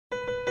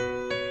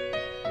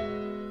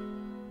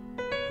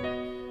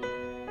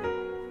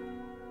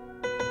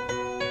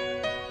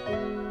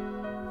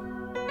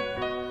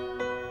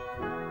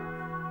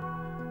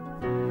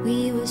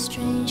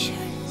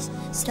strangers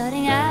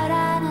starting out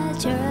on a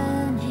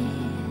journey,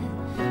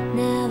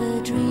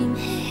 never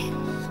dreaming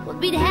what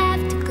we'd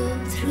have to go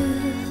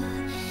through.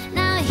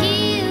 Now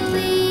here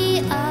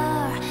we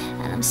are,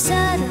 and I'm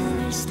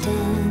suddenly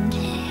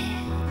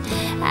standing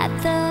at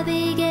the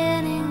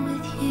beginning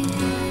with you.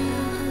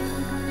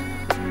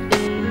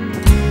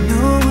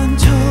 No one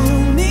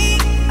told me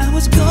I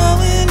was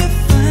going to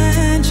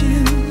find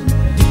you.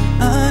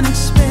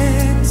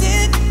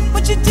 Unexpected,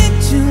 what you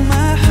did to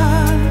my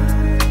heart.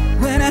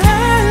 When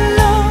I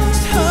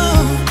lost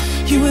hope,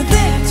 you were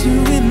there to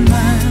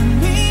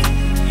remind me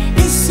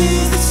this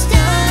is the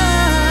start.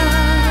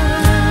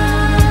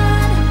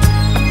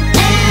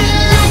 And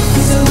life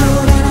is a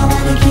road and I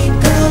wanna keep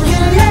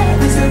going.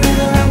 Love is a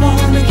river, I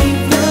wanna keep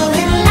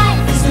flowing.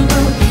 Life is a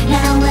road,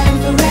 now and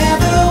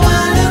forever,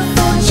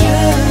 wonderful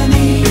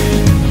journey.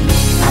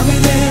 I'll be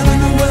there when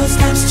the world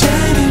stops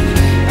turning.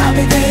 I'll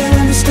be there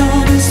when the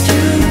storm is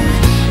through.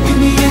 In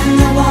the end,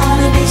 I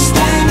wanna be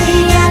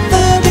standing at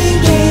the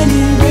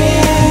beginning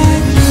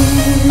with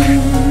you.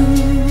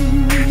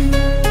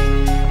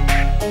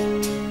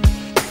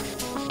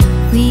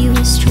 We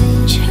were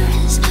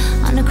strangers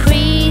on a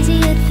crazy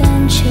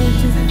adventure,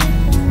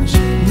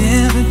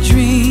 Never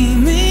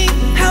dreaming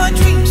how our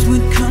dreams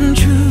would come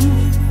true.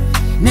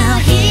 Now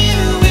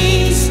here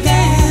we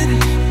stand,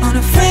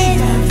 unafraid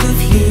of the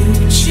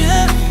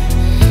future,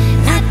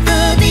 at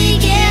the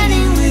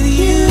beginning with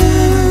you.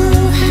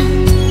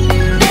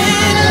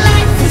 And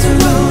life is a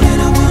road and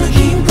I wanna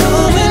keep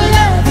going.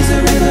 Love is a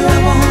river, I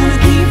wanna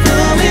keep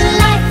flowing.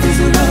 Life is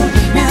a road,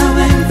 now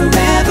and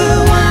forever,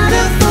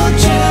 wonderful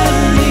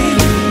journey.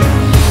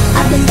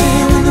 I'll be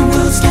there when the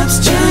world stops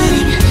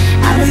turning.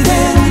 I'll be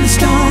there when the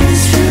storm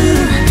is through.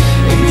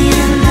 In the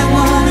end, I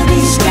wanna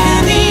be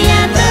standing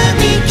at the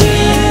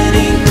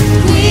beginning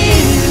with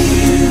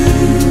you.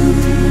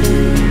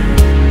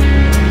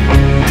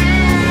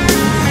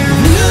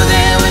 Knew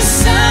there was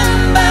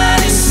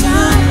somebody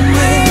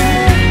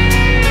somewhere.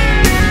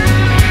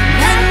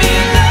 Let me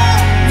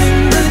alone in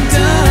the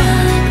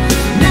dark.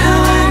 Now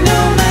I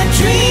know my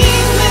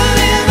dream will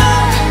live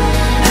on.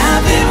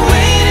 I've been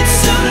waiting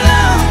so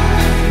long.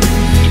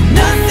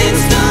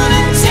 Nothing's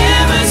gonna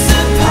tear us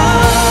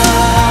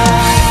apart.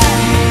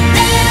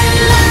 And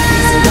life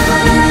is a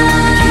road and I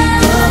wanna keep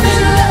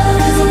going.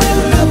 Love is a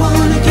river, I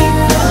wanna keep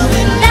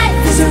flowing.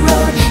 Life is a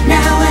road,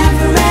 now and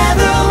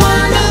forever,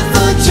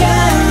 wonderful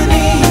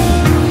journey.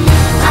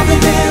 I'll be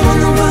there when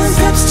the world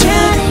stops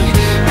turning.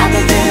 I'll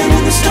be there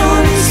when the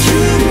storm is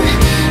through.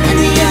 In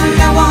the end,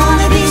 I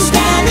wanna be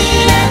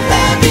standing at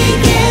the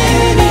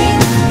beginning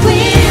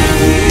with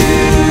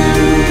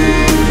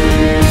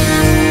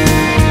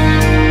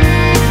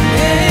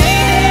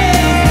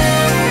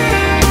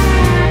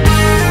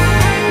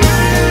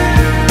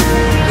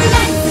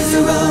Life is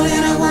a road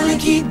and I wanna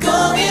keep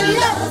going.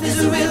 Love is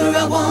a river,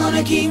 I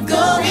wanna keep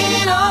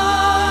going on.